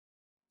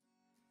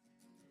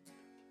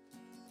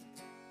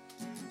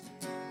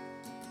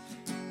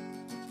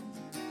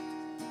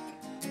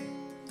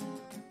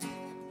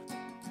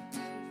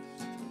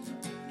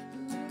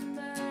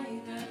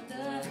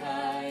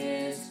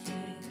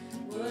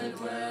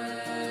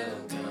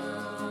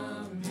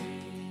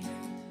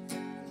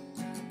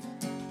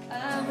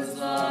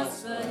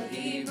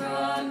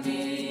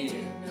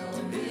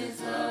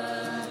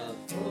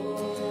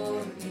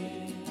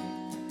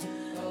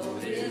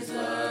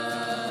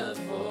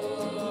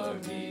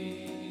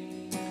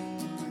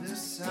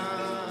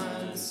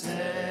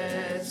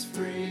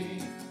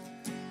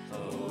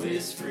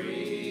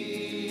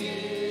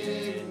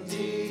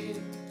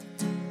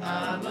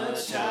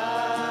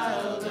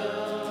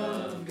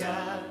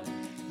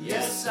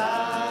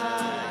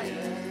I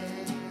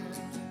am.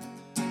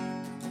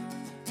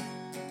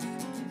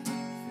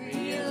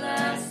 Free at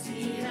last,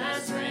 he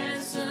has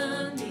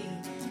ransomed me.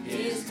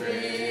 His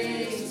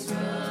grace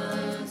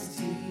runs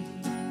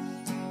deep.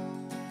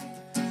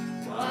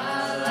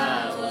 While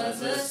I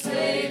was a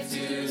slave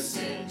to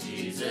sin,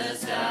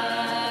 Jesus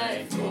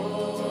died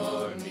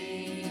for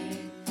me.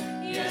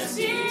 Yes,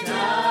 he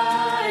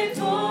died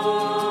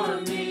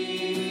for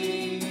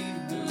me.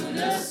 Who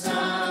the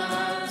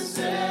Son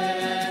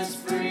sets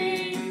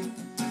free,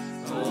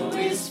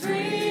 always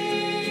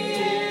free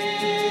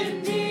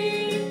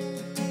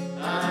indeed.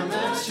 I'm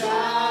a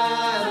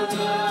child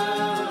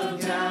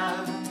of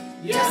God.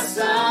 Yes,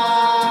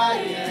 I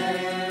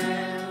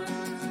am.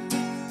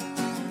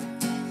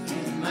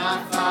 In my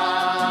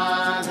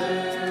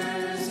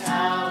Father's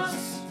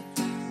house,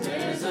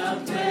 there's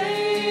a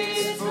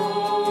place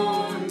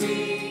for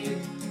me.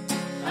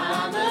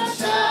 I'm a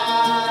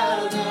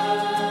child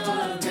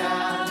of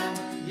God.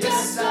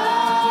 Yes,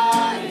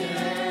 I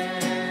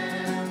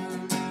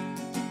am.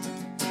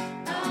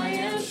 I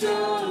am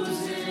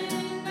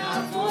chosen,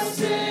 not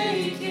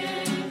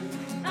forsaken.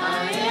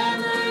 I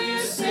am who you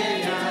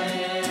say I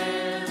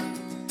am.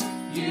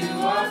 You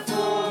are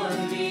for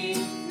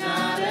me,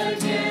 not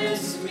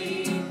against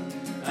me.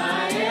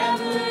 I am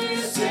who you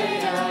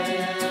say I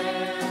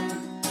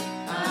am.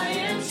 I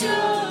am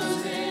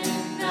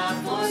chosen,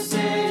 not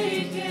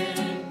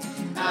forsaken.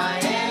 I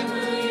am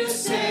who you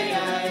say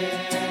I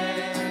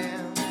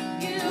am.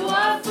 You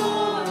are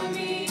for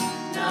me,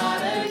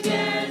 not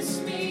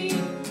against me.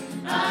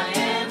 I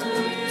am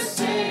who you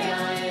say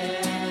I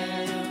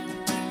am.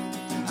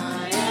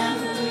 I am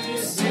who you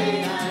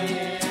say I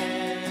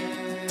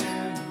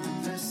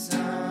am. The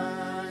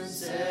Son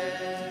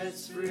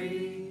sets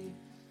free,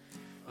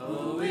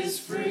 always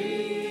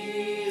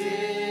free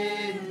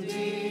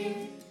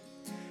indeed.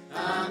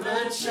 I'm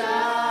a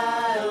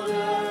child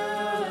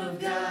of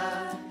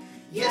God.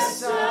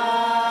 Yes,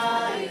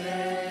 I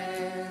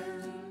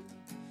am.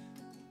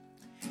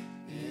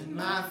 In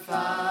my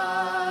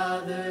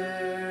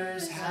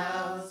Father's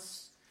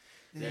house,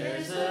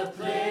 there's a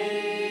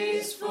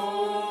place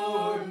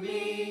for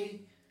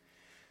me.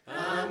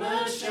 I'm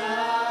a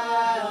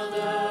child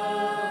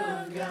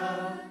of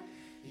God.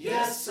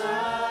 Yes,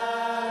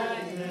 I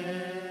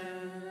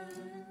am.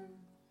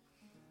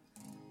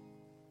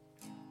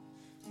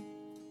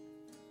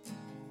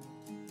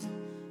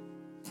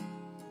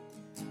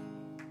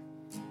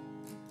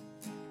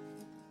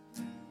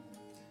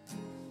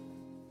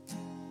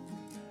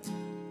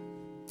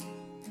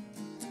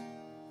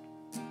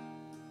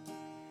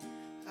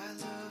 I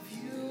love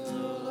you,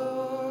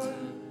 Lord.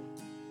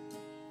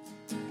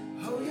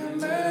 Oh, your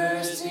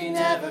mercy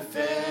never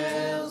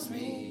fails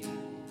me.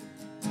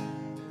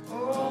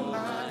 All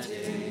my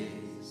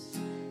days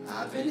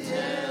I've been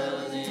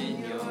held in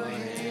your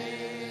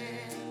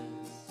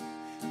hands.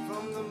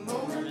 From the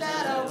moment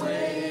that I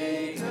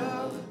wake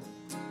up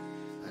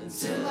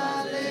until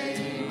I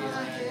lay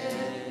my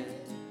head,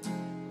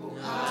 oh,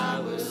 I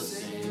will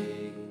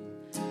sing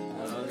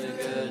of the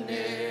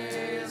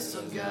goodness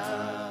of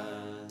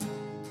God.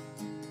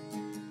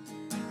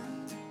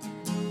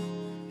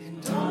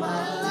 And all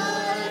my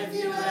life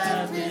you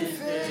have been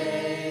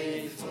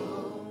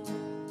faithful.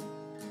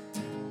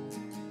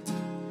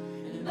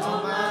 And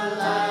all my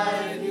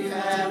life you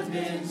have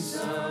been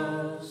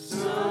so,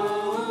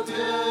 so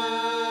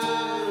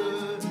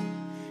good.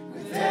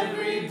 With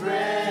every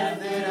breath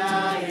that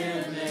I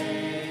am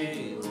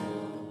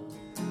able,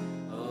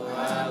 oh,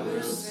 I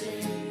will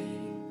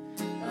sing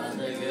of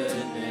the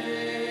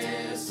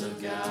goodness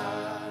of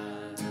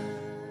God.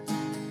 I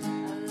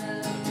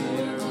love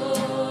your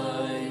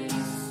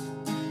voice.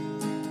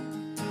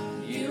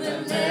 You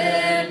have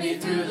led me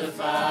through the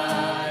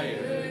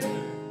fire.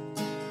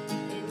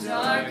 In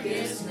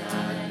darkest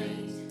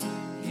night,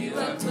 you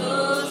are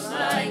close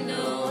like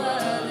no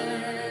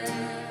other.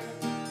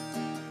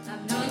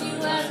 I've known you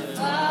as a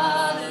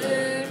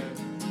father.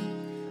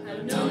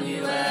 I've known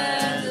you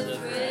as a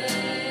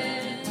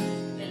friend.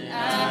 And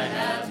I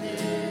have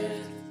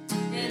lived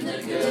in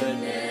the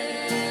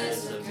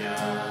goodness of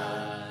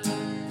God.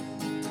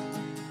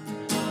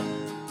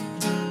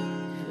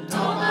 And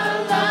all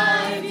my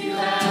life you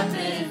have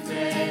been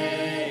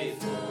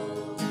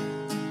faithful.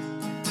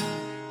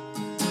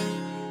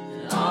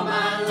 And all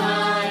my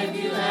life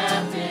you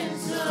have been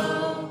so,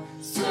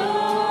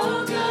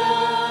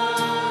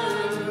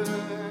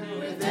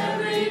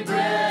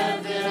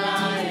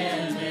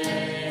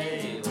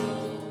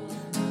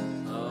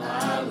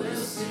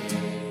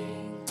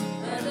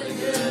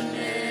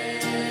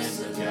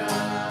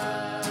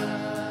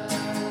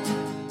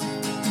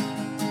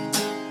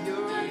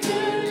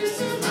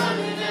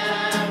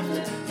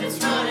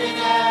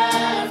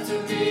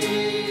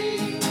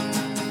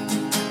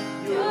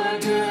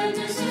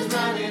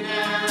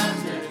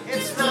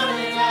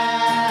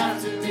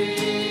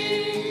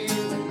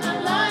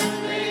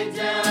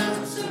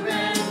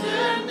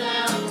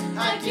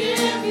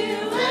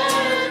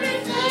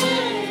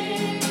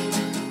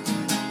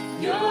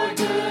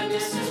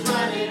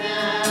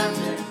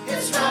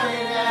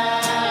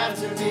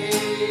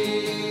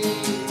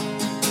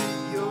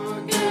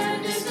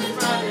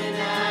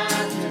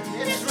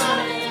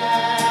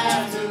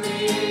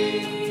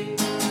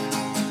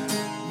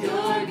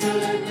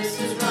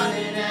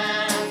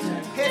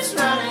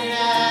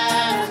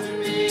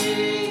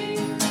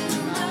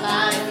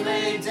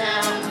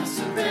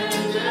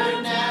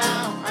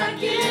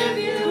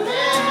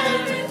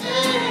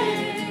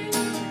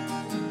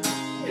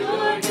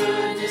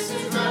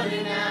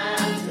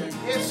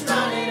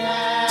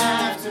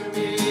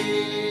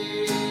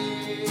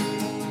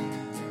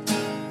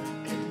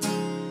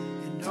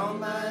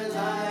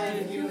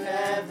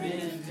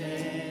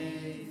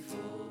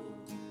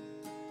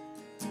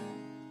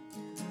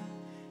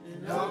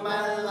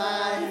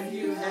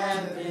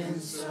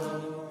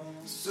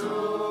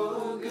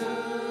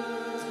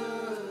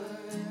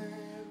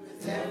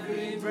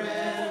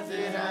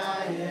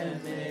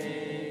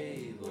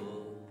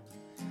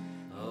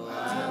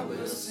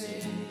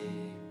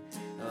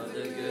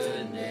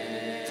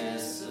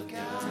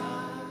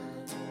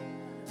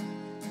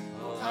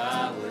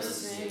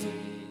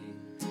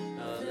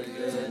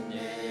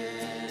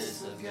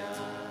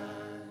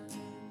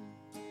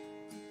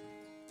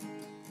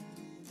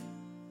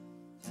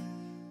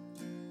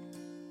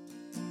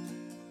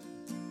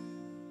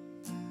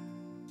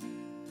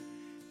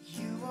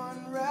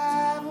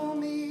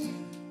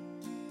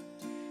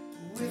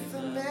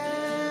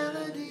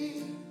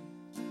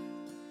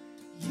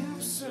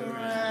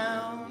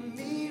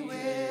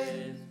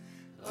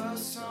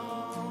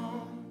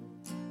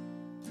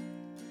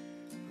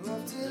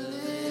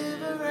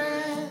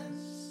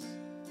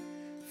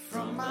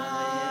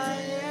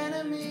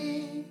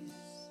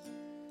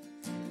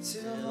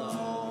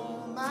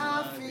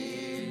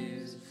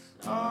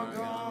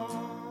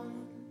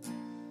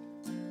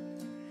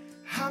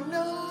 I'm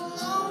no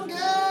longer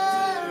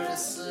a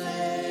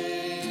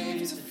slave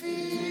to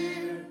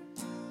fear.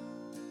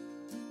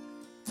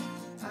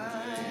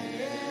 I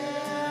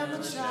am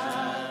a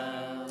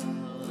child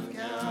of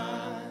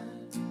God.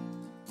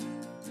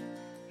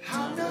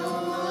 I'm no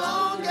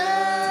longer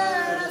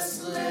a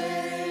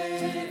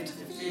slave to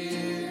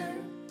fear.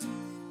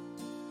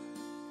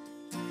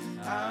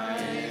 I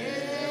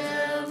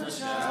am a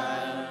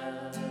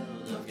child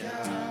of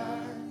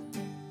God.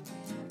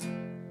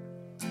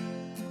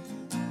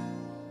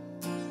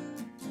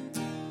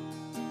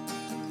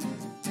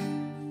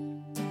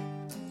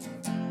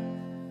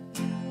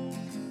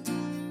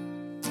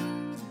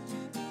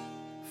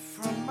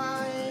 From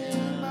my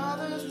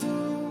mother's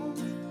womb,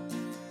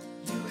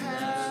 you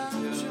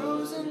have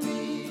chosen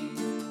me.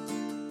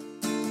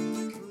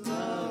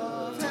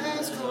 Love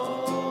has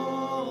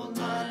called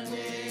my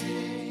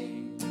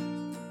name.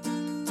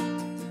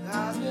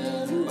 I've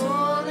been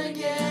born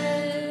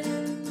again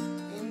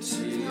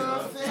into your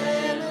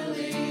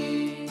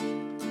family.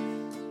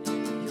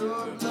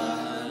 Your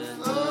blood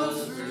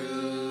flows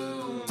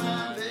through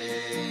my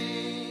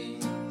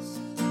veins.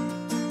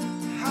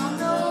 I'm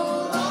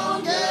no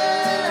longer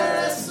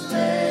a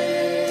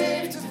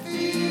slave to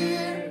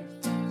fear.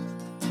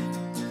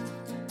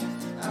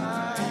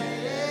 I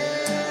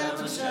am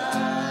a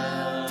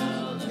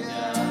child of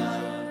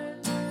God.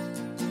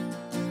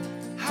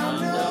 I'm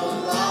no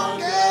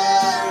longer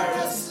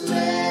a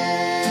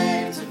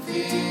slave to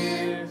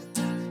fear.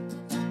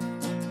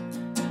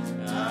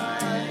 I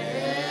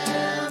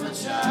am a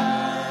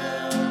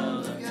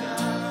child of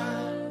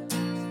God.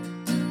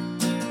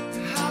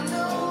 I'm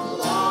no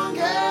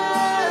longer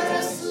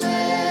a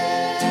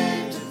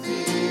slave to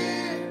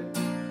fear.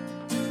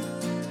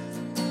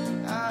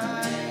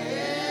 I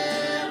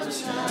am a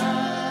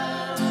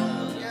child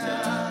of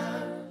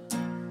God.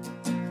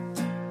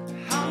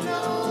 I'm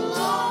no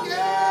longer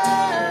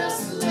a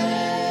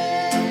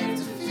slave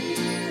to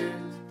fear.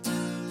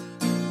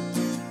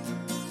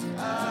 I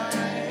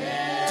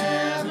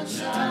am a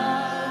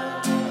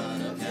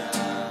child of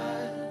God.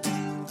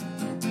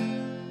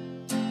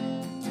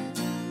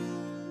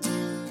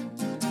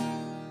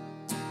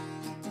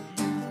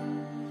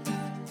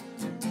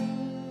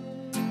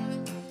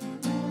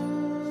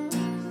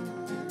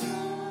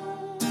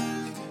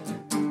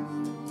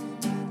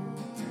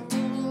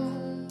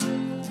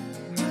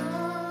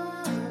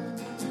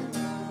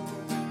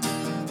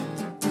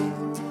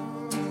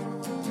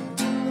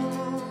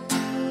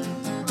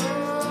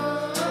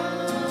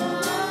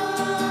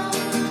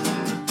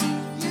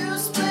 You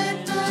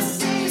split the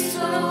sea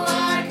so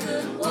I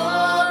could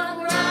walk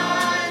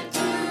right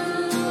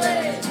through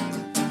it.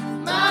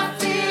 My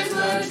fears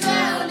were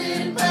drowned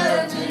in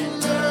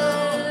perfect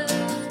love.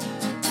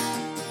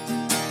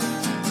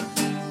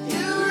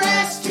 You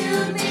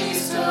rescued me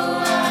so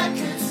I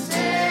could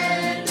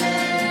stand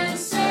and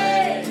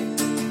say,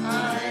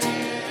 I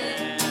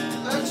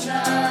am a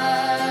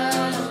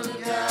child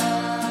of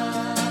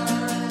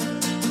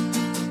God.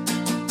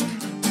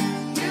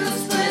 You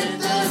split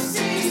the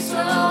sea so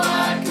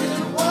I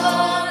could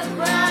walk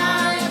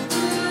right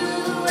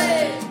through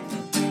it.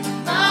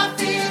 My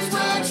fears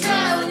were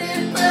drowned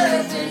in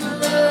perfect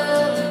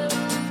love.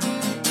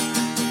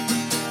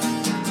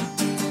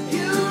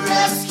 You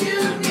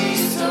rescued me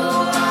so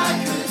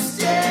I could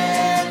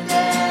stand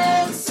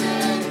and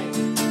sing.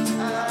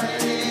 I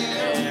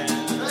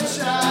am a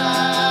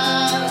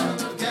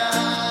child of God.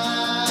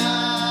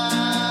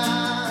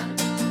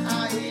 I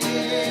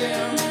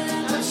am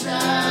a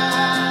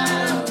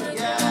child of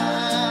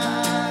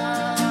God.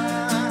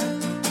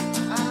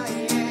 I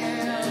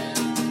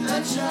am a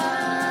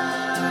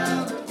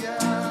child of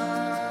God.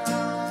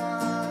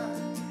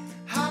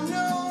 I'm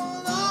no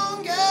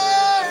longer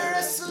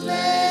a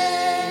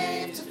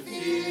slave to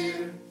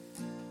fear.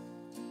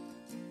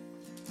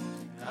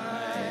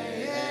 I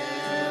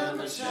am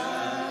a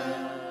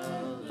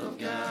child of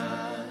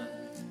God.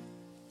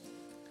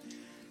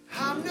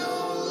 I'm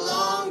no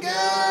longer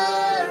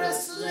a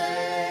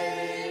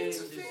slave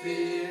to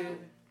fear.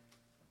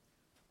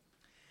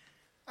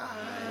 I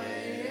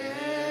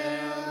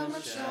am a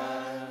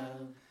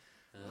child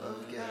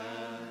of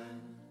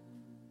God.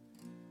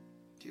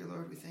 Dear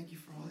Lord, we thank you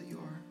for all that you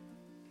are.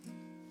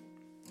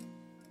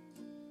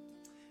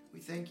 We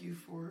thank you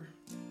for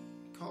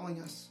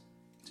calling us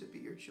to be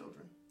your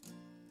children.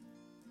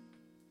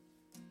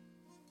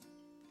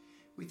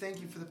 We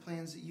thank you for the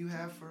plans that you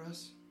have for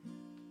us,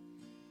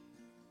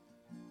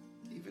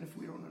 even if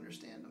we don't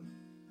understand them.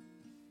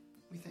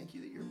 We thank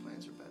you that your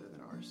plans are better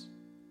than ours.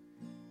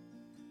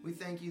 We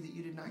thank you that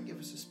you did not give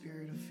us a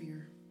spirit of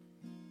fear,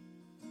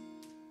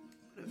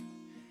 but of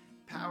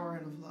power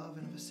and of love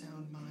and of a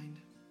sound mind.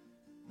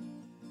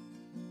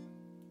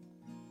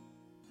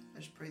 I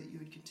just pray that you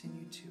would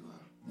continue to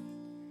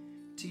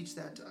teach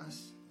that to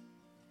us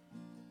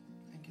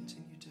and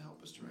continue to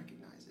help us to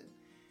recognize it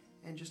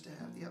and just to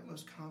have the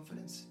utmost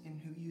confidence in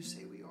who you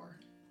say we are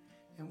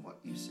and what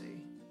you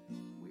say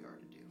we are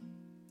to do.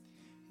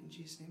 In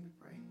Jesus' name we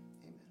pray.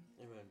 Amen.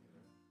 Amen.